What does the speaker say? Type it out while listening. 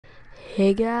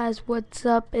Hey guys, what's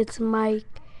up? It's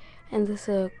Mike, and this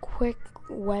is a quick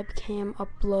webcam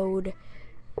upload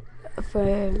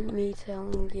for me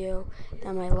telling you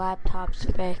that my laptop's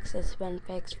fixed. It's been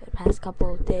fixed for the past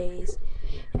couple of days,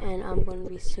 and I'm going to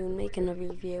be soon making a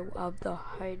review of the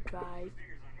hard drive.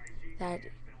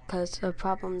 Because the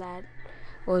problem that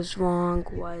was wrong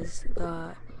was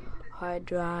the hard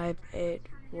drive. It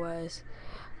was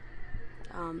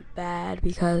bad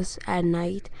because at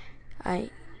night I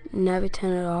never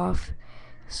turn it off,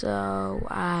 so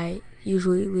I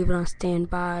usually leave it on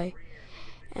standby,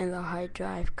 and the hard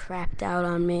drive crapped out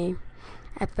on me.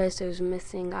 At first it was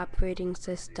missing operating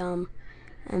system,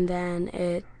 and then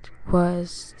it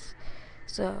was,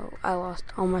 so I lost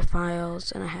all my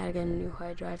files and I had to get a new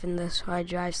hard drive, and this hard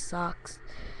drive sucks.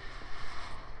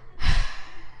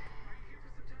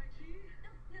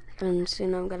 And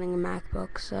soon I'm getting a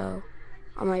MacBook, so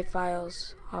all my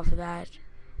files off of that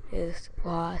is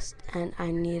lost, and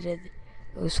I needed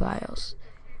those files.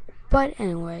 But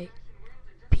anyway,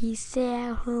 peace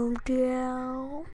out, homegirl.